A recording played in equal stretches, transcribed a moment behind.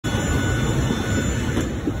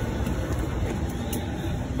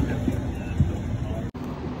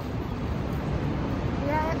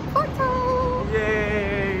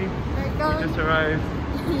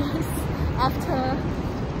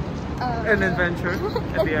an adventure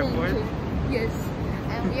at the airport. Yes,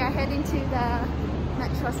 and we are heading to the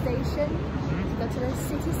metro station to go to the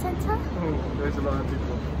city center. Oh, there's a lot of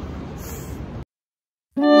people.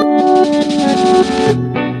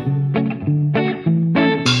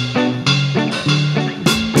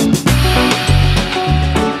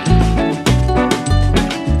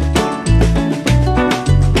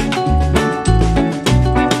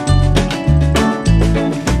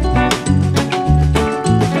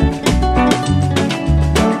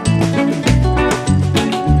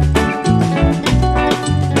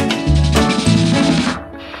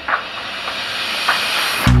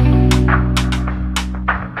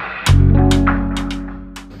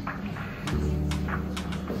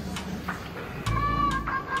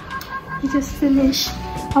 We just finished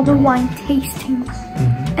our wine tasting,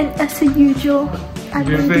 and as usual, I'm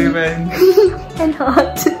your ready favorite. and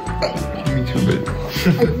hot. Me too, but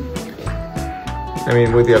I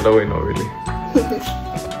mean, with the other way, not really.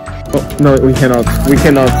 Oh, no, we cannot. We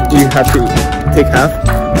cannot. You have to take half,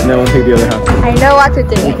 and then we'll take the other half. I know what to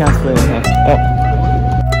do. We can't split in half. Oh.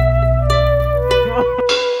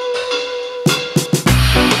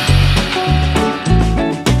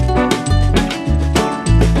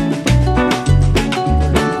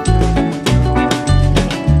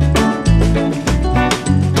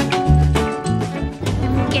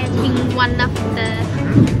 One of the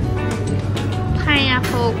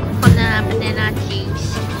pineapple coconut banana juice,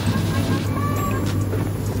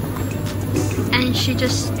 and she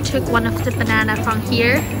just took one of the banana from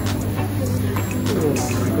here. Oh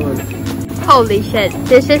my god. Holy shit,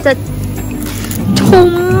 this is a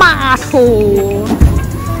tomato.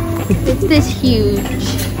 This is huge.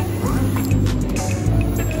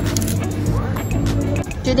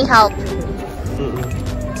 Do you need help?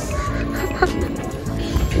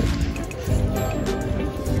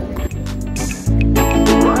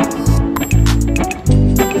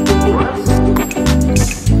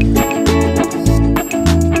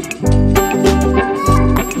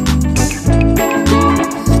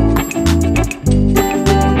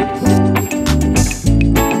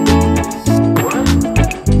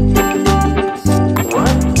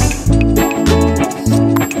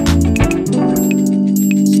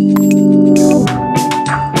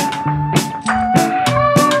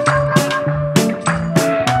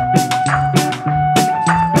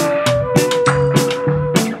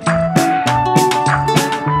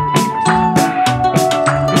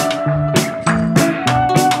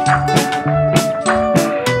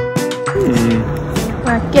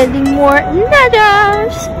 Getting more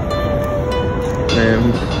noodles. I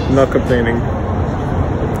am not complaining.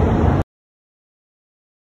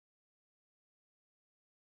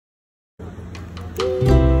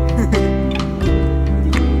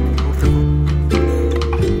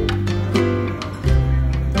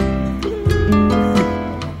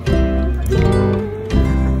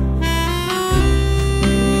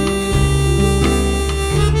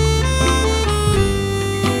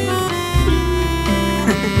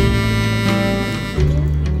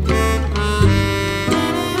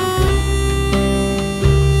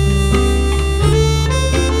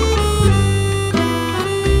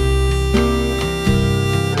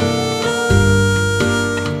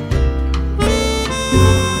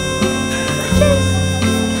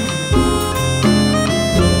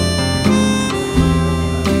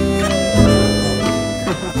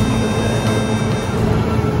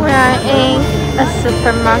 In a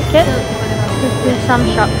supermarket to do some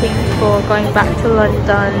shopping for going back to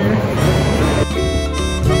London.